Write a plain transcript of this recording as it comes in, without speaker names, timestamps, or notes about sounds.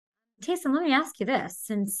Taysom, let me ask you this,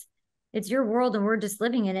 since it's your world and we're just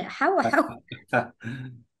living in it. How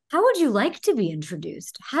would you like to be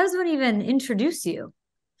introduced? How does one even introduce you?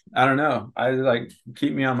 I don't know. I like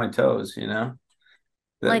keep me on my toes, you know.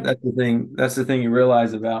 That Like, that's the thing. That's the thing you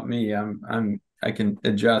realize about me. I can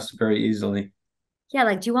adjust very easily. yeah,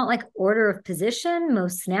 like, do you want like order of position,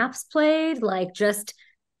 most snaps played? Like, just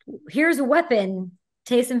here's a weapon,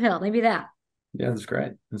 Taysom Hill, maybe that. Yeah, that's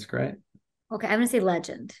great. That's great. Okay, I'm gonna say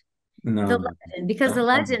legend. No, The no, legend, because the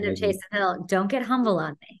don't do legend of Taysom legend. Hill, don't get humble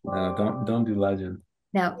on me. No, don't do legend.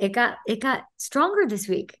 No, it got stronger this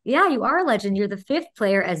week. Yeah, you are a legend. You're the fifth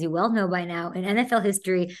player, as you well know by now, in NFL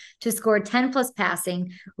history to score 10 plus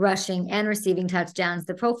passing, rushing, and receiving touchdowns.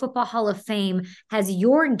 The Pro Football Hall of Fame has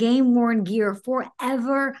your game worn gear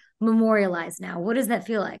forever memorialized now. What does that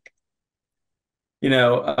feel like? You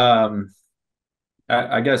know,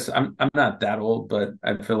 I guess I'm not that old, but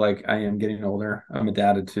I feel like I am getting older. I'm a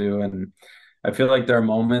dad of two, and I feel like there are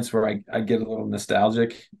moments where I get a little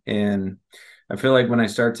nostalgic, and I feel like when I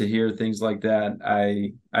start to hear things like that,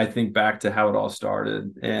 I think back to how it all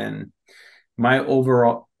started, and my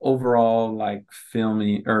overall like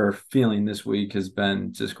feeling this week has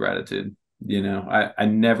been just gratitude. You know, I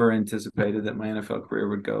never anticipated that my NFL career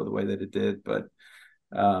would go the way that it did, but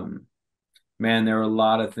um, man, there were a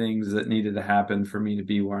lot of things that needed to happen for me to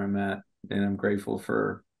be where I'm at. And I'm grateful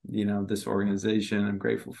for, this organization. I'm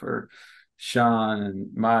grateful for Sean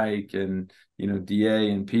and Mike and,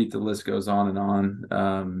 DA and Pete. The list goes on and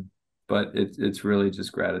on. But it's really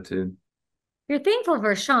just gratitude. You're thankful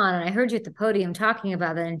for Sean, and I heard you at the podium talking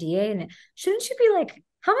about that in DA. And shouldn't you be like,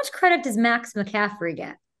 how much credit does Max McCaffrey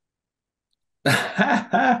get?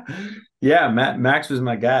 Yeah, Max was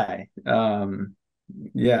my guy.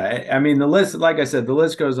 Yeah, I mean the list, like I said, the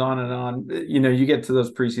list goes on and on. You get to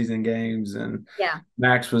those preseason games, and Yeah.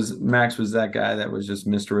 Max was that guy that was just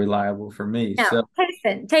Mr. Reliable for me. Now, So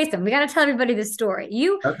Taysom, we got to tell everybody this story.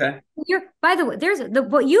 okay, By the way,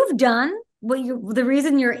 what you've done, the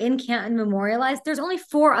reason you're in Canton memorialized, there's only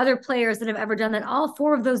four other players that have ever done that. All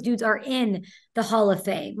four of those dudes are in the Hall of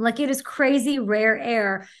Fame. Like, it is crazy, rare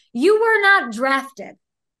air. You were not drafted.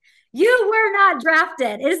 You were not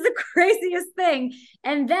drafted. It is the craziest thing.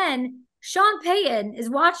 And then Sean Payton is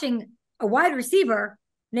watching a wide receiver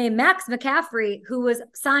named Max McCaffrey, who was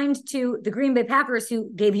signed to the Green Bay Packers, who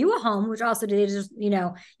gave you a home, which also did just, you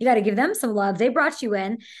got to give them some love. They brought you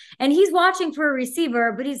in, and he's watching for a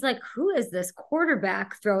receiver, but he's like, who is this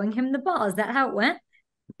quarterback throwing him the ball? Is that how it went?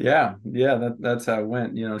 yeah, that's how it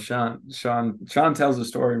went. Sean tells the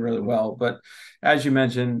story really well. But as you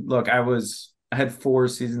mentioned, look, I had four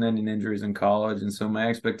season-ending injuries in college, and so my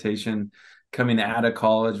expectation coming out of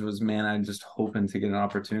college was, man, I'm just hoping to get an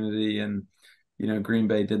opportunity, and Green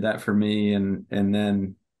Bay did that for me, and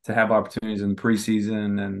then to have opportunities in the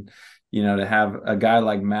preseason, and to have a guy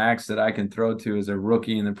like Max that I can throw to as a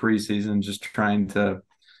rookie in the preseason, just trying to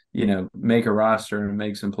make a roster and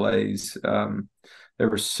make some plays. There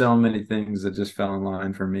were so many things that just fell in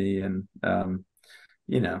line for me, and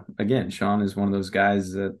again, Sean is one of those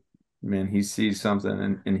guys that, man, he sees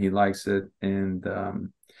something and he likes it, and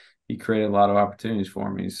he created a lot of opportunities for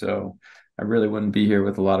me. So I really wouldn't be here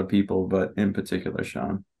with a lot of people, but in particular,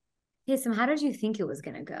 Sean. Taysom, how did you think it was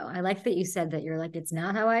going to go? I like that you said that. You're like, it's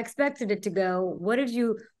not how I expected it to go. What did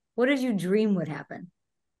you dream would happen?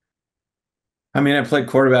 I mean, I played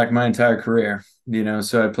quarterback my entire career,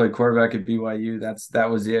 so I played quarterback at BYU. That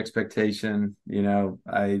was the expectation.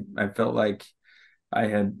 I felt like I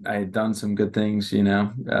had done some good things,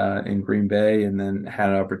 in Green Bay, and then had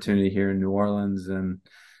an opportunity here in New Orleans, and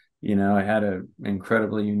I had an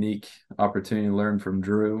incredibly unique opportunity to learn from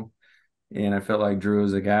Drew, and I felt like Drew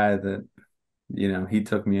was a guy that he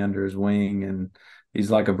took me under his wing, and he's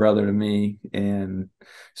like a brother to me. And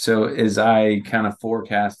so as I kind of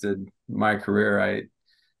forecasted my career,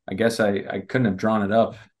 I guess I couldn't have drawn it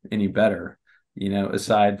up any better,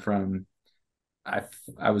 aside from I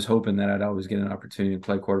I was hoping that I'd always get an opportunity to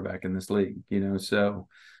play quarterback in this league, so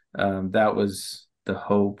that was the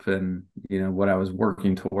hope, and what I was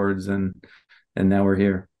working towards, and now we're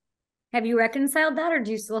here. Have you reconciled that, or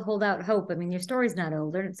do you still hold out hope? I mean, your story's not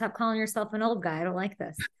older. Stop calling yourself an old guy. I don't like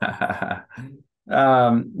this.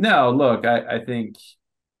 No, look, I think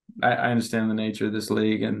I understand the nature of this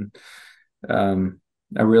league, and um,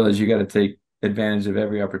 I realize you got to take advantage of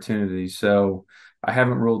every opportunity. So I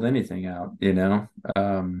haven't ruled anything out,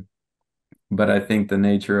 um, but I think the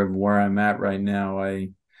nature of where I'm at right now, I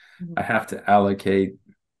have to allocate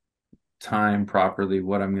time properly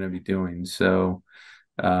what I'm going to be doing. So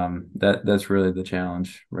that's really the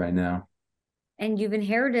challenge right now. And you've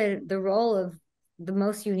inherited the role of the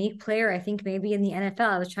most unique player, I think, maybe in the NFL.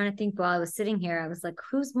 I was trying to think while I was sitting here. I was like,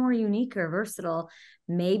 who's more unique or versatile?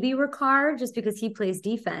 Maybe Ricard, just because he plays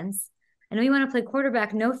defense. I know you want to play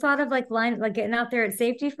quarterback. No thought of like getting out there at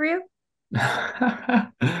safety for you?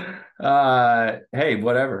 Hey,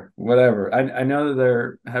 whatever. I know that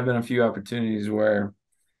there have been a few opportunities where,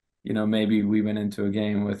 maybe we went into a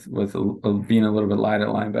game with being a little bit light at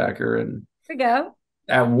linebacker. And There we go.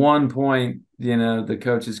 at one point, the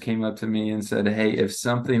coaches came up to me and said, "Hey, if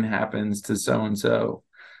something happens to so and so,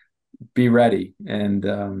 be ready." And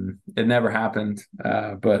it never happened.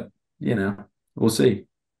 But we'll see.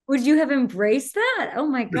 Would you have embraced that? Oh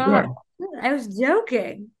my For God. sure. I was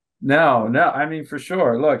joking. No, no. I mean, for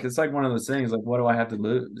sure. Look, it's like one of those things. Like, what do I have to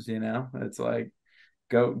lose? It's like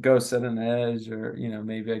go set an edge, or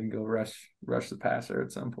maybe I can go rush the passer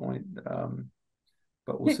at some point.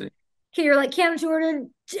 But we'll see. Okay, you're like Cam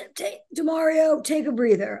Jordan, Demario, take a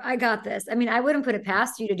breather. I got this. I mean, I wouldn't put it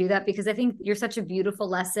past you to do that because I think you're such a beautiful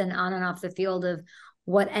lesson on and off the field of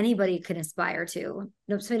what anybody can aspire to.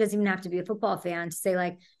 No, somebody doesn't even have to be a football fan to say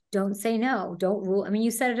like, don't say no, don't rule. I mean,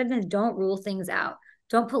 you said it, and don't rule things out.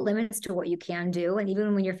 Don't put limits to what you can do. And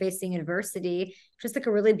even when you're facing adversity, just like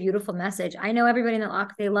a really beautiful message. I know everybody in the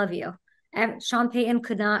locker, they love you. And Sean Payton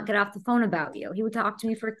could not get off the phone about you. He would talk to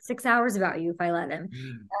me for 6 hours about you if I let him.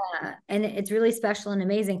 And it's really special and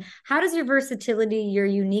amazing. How does your versatility, your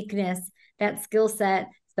uniqueness, that skill set,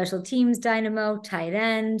 special teams dynamo, tight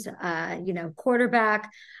end, quarterback,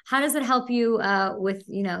 how does it help you with,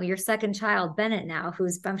 your second child, Bennett now,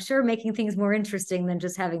 who's, I'm sure, making things more interesting than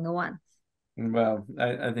just having the one? Well,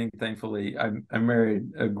 I think thankfully I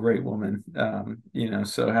married a great woman.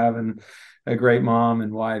 So having a great mom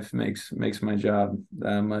and wife makes my job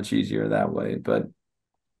much easier that way. But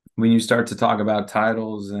when you start to talk about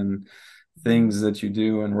titles and things that you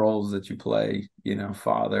do and roles that you play,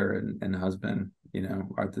 father and husband,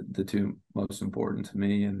 are the two most important to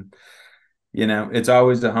me. And it's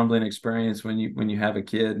always a humbling experience when you have a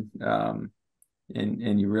kid.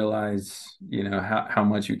 And you realize how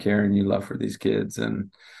much you care and you love for these kids,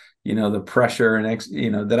 and the pressure and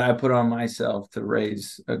that I put on myself to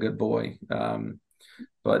raise a good boy.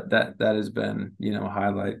 But that has been a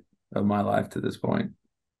highlight of my life to this point.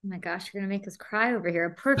 Oh my gosh, you're gonna make us cry over here.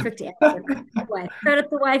 A perfect answer. Credit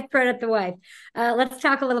the wife, credit the wife. Let's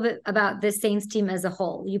talk a little bit about this Saints team as a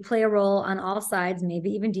whole. You play a role on all sides, maybe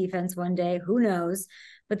even defense one day, who knows?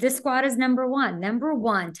 But this squad is number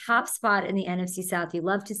one, top spot in the NFC South. You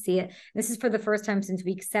love to see it. This is for the first time since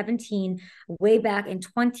week 17, way back in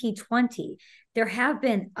 2020. There have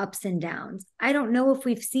been ups and downs. I don't know if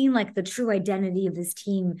we've seen like the true identity of this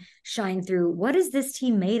team shine through. What is this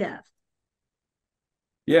team made of?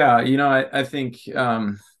 Yeah, I think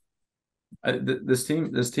this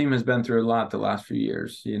team has been through a lot the last few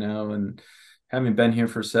years, and having been here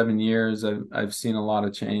for 7 years, I've seen a lot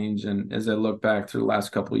of change. And as I look back through the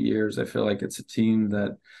last couple of years, I feel like it's a team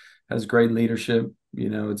that has great leadership.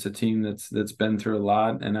 It's a team that's been through a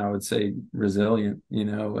lot, and I would say resilient.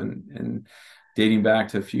 And dating back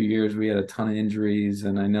to a few years, we had a ton of injuries,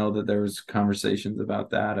 and I know that there was conversations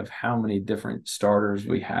about that, of how many different starters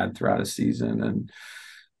we had throughout a season. And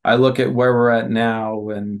I look at where we're at now,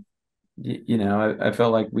 and I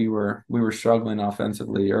felt like we were struggling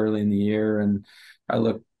offensively early in the year, and I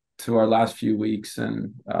look to our last few weeks,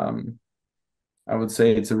 and I would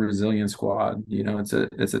say it's a resilient squad.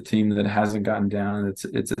 It's a team that hasn't gotten down.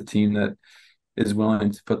 It's a team that is willing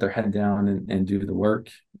to put their head down and do the work,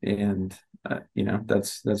 and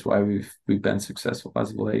that's why we've been successful as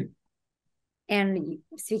of late. And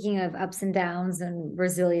speaking of ups and downs and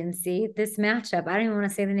resiliency, this matchup, I don't even want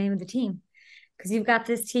to say the name of the team because you've got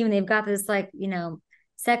this team, they've got this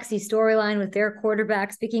sexy storyline with their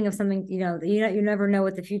quarterback. Speaking of something, you never know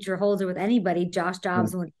what the future holds or with anybody, Josh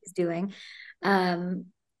Dobbs and what he's doing.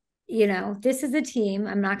 This is a team,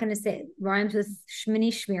 I'm not going to say it rhymes with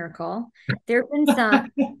Schmini Schmiracle. There have been some,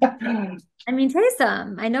 I mean,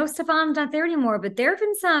 Taysom, I know Stefan's not there anymore, but there have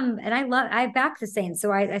been some, and I back the Saints,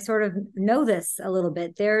 so I sort of know this a little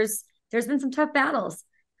bit. There's been some tough battles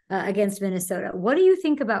against Minnesota. What do you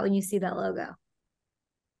think about when you see that logo?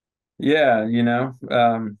 Yeah,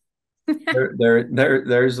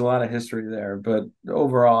 there's a lot of history there, but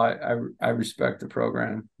overall, I respect the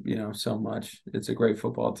program, so much. It's a great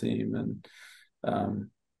football team, and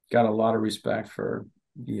got a lot of respect for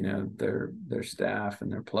their staff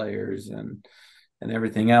and their players and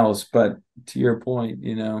everything else. But to your point,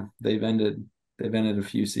 they've ended a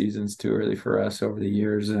few seasons too early for us over the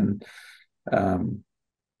years, and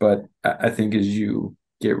but I think as you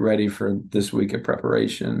get ready for this week of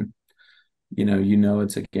preparation,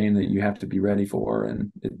 it's a game that you have to be ready for,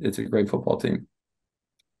 and it's a great football team.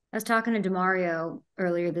 I was talking to Demario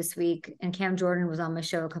earlier this week, and Cam Jordan was on my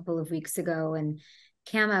show a couple of weeks ago. And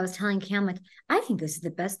I was telling Cam, like, I think this is the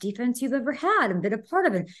best defense you've ever had and been a part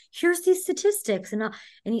of it. Here's these statistics.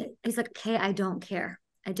 He's like, okay, I don't care.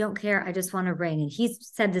 I don't care. I just want to ring. And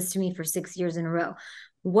he's said this to me for 6 years in a row.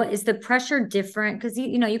 What is the pressure different? Because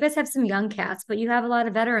you guys have some young cats, but you have a lot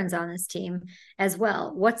of veterans on this team as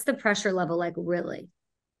well. What's the pressure level like, really?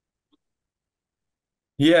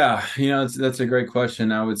 Yeah, that's a great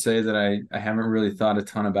question. I would say that I haven't really thought a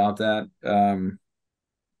ton about that.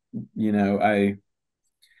 You know,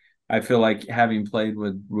 I feel like having played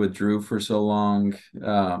with Drew for so long,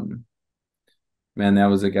 man, that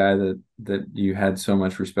was a guy that you had so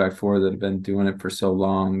much respect for, that had been doing it for so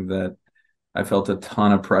long, that I felt a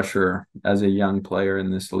ton of pressure as a young player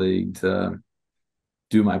in this league to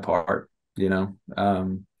do my part, you know.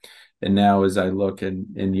 And now as I look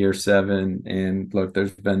in year 7, and look,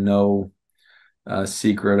 there's been no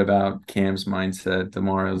secret about Cam's mindset,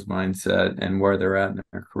 Demario's mindset, and where they're at in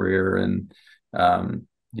their career. And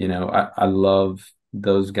I love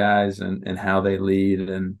those guys and how they lead.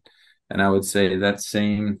 And I would say that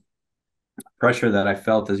same pressure that I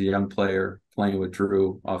felt as a young player playing with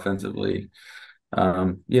Drew offensively.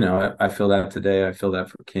 I feel that today. I feel that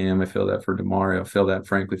for Cam. I feel that for Demario. I feel that,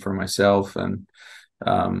 frankly, for myself. And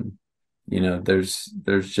um, there's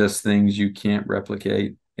just things you can't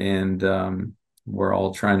replicate. And we're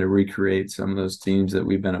all trying to recreate some of those teams that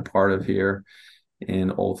we've been a part of here,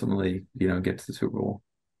 and ultimately, get to the Super Bowl.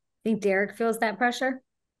 Think Derek feels that pressure?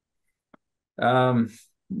 Um,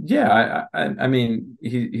 yeah, I mean,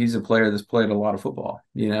 he's a player that's played a lot of football,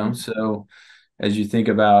 so as you think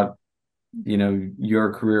about,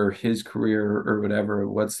 your career, his career, or whatever,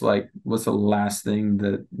 what's the last thing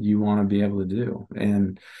that you want to be able to do?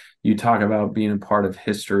 And you talk about being a part of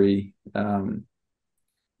history. I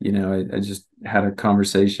just had a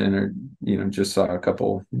conversation, or, just saw a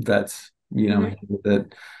couple vets,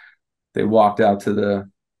 that they walked out to the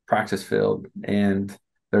practice field, and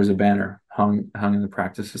there's a banner hung in the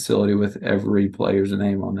practice facility with every player's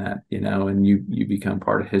name on that, and you become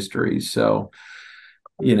part of history. So,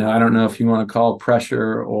 I don't know if you want to call it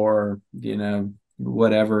pressure or,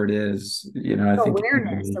 whatever it is, I think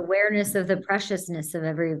Awareness of the preciousness of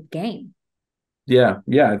every game. yeah,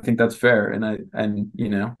 I think that's fair.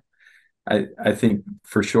 I think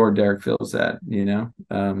for sure Derek feels that,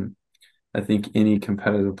 I think any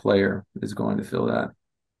competitive player is going to feel that.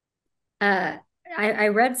 Uh, I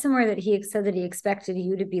read somewhere that he said that he expected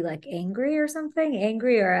you to be like angry or something,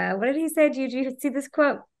 angry or what did he say? Did you see this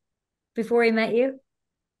quote before he met you?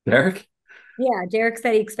 Derek? Yeah, Derek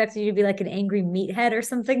said he expected you to be like an angry meathead or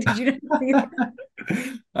something. Did you not see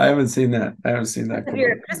that? I haven't seen that. I haven't seen that quote.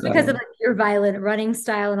 Just because of like your violent running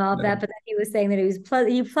style and all of that, but then he was saying that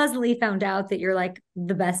he pleasantly found out that you're like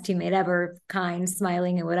the best teammate ever, kind,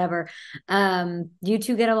 smiling, and whatever. You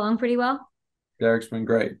two get along pretty well. Derek's been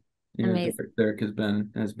great. Amazing. Derek has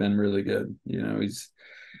been really good.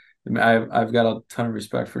 I've got a ton of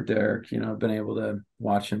respect for Derek. I've been able to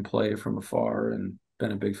watch him play from afar and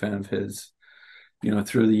been a big fan of his,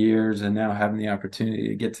 through the years, and now having the opportunity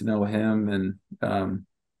to get to know him and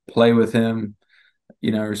play with him,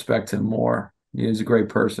 respect him more. He's a great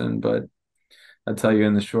person, but I'll tell you,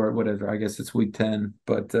 in the short, whatever, I guess it's week 10,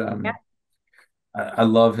 but Yeah. I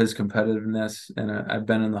love his competitiveness, and I've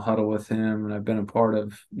been in the huddle with him, and I've been a part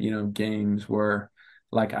of, games where,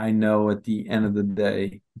 like, I know at the end of the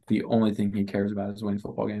day, the only thing he cares about is winning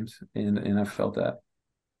football games. And I felt that.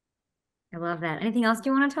 I love that. Anything else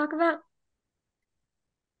you want to talk about?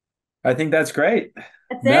 I think that's great.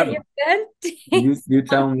 That's it. No, You're good. you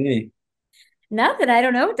tell me. Nothing. I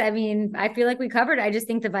don't know. I mean, I feel like we covered. I just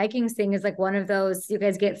think the Vikings thing is like one of those. You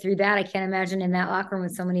guys get through that. I can't imagine in that locker room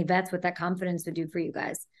with so many vets what that confidence would do for you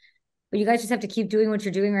guys. But you guys just have to keep doing what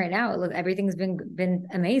you're doing right now. Look, everything's been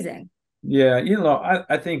amazing. Yeah,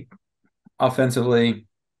 I think offensively,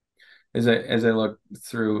 as I look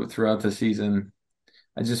throughout the season,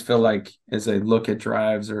 I just feel like as I look at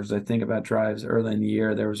drives, or as I think about drives early in the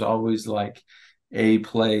year, there was always like a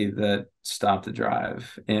play that stopped the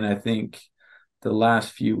drive. And I think the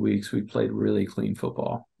last few weeks we played really clean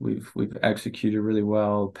football. We've executed really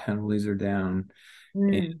well. Penalties are down.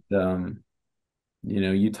 Mm. And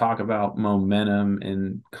you talk about momentum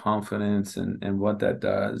and confidence and what that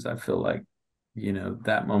does. I feel like,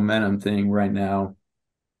 that momentum thing right now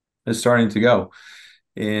is starting to go.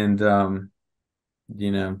 And you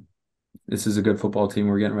know, this is a good football team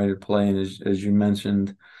we're getting ready to play. And as you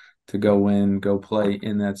mentioned, to go win, go play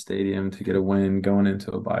in that stadium, to get a win going into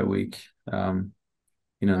a bye week. Oh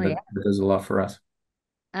yeah. That does a lot for us.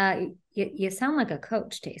 You sound like a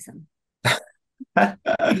coach, Taysom. I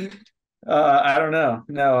don't know.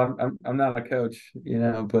 No, I'm not a coach,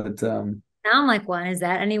 but Sound like one. Is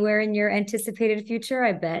that anywhere in your anticipated future?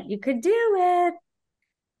 I bet you could do it.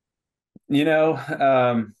 you know,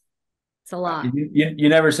 It's a lot. you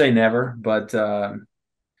never say never, but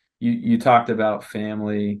you talked about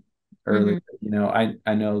family earlier. Hmm.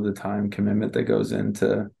 I know the time commitment that goes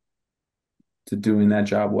into doing that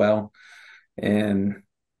job well, and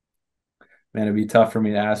man, it'd be tough for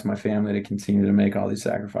me to ask my family to continue to make all these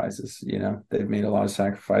sacrifices. They've made a lot of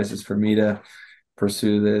sacrifices for me to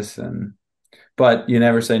pursue this, but you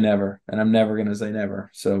never say never, and I'm never going to say never.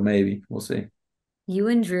 So maybe we'll see. You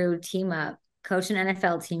and Drew team up, coach an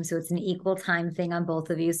NFL team. So it's an equal time thing on both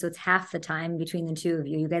of you. So it's half the time between the two of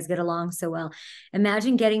you. You guys get along so well.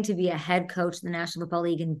 Imagine getting to be a head coach in the National Football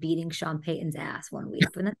League and beating Sean Payton's ass one week.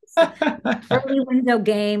 Wouldn't that be early window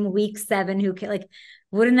game, week 7? Who can like?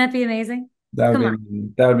 Wouldn't that be amazing? That would Come be on.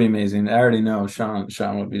 amazing. That would be amazing. I already know Sean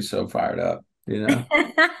would be so fired up. Who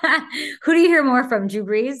do you hear more from, Drew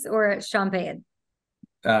Brees or Sean Payton?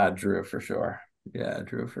 Drew for sure. Yeah,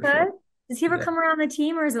 Drew for Good. sure. Does he ever Yeah. come around the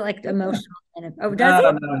team or is it like emotional? Oh, does he?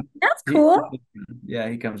 No, no. That's He, cool. yeah,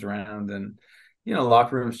 he comes around, and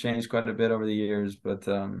locker rooms changed quite a bit over the years, but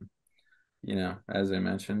as I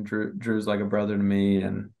mentioned, Drew's like a brother to me,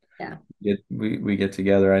 and Yeah. we get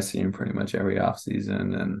together. I see him pretty much every off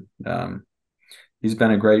season, and he's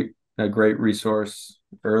been a great resource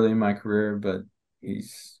early in my career, but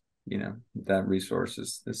he's that resource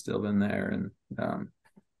has still been there, and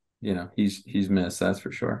he's missed, that's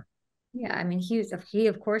for sure. Yeah, I mean, he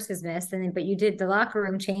of course is missed, and but you did the locker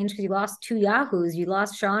room change because you lost two Yahoos. You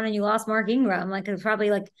lost Sean and you lost Mark Ingram. Like it's probably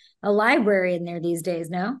like a library in there these days.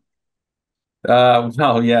 No,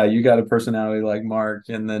 Well, yeah, you got a personality like Mark,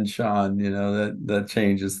 and then Sean, that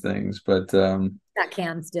changes things. But got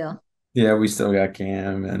Cam still. yeah, we still got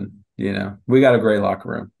Cam, and we got a great locker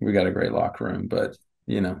room. We got a great locker room, but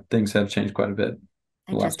things have changed quite a bit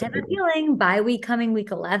I the last just have couple a of years. feeling bye week coming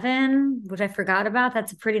week 11, which I forgot about.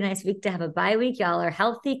 That's a pretty nice week to have a bye week. Y'all are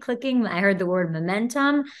healthy, clicking. I heard the word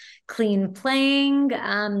momentum, clean playing,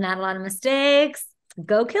 not a lot of mistakes.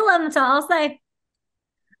 Go kill them. That's all I'll say.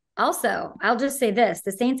 Also, I'll just say this: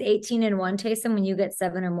 the Saints 18-1, Taysom, when you get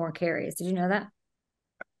 7 or more carries. Did you know that?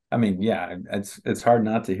 I mean, yeah, it's hard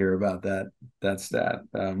not to hear about that stat.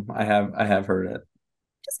 I have heard it.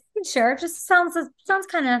 Just making sure. Just sounds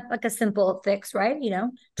kind of like a simple fix, right?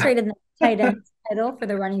 Traded the tight end title for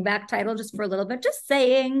the running back title just for a little bit. Just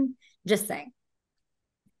saying. Just saying.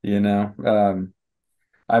 You know,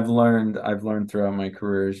 I've learned throughout my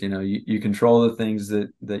careers. You control the things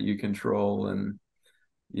that you control, and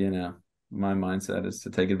you know, my mindset is to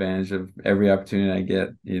take advantage of every opportunity I get.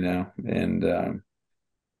 And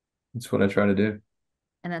that's what I try to do.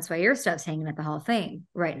 And that's why your stuff's hanging at the Hall of Fame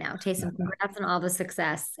right now. Taysom, congrats on all the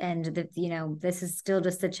success. And this is still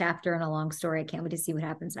just a chapter in a long story. I can't wait to see what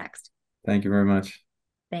happens next. Thank you very much.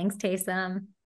 Thanks, Taysom.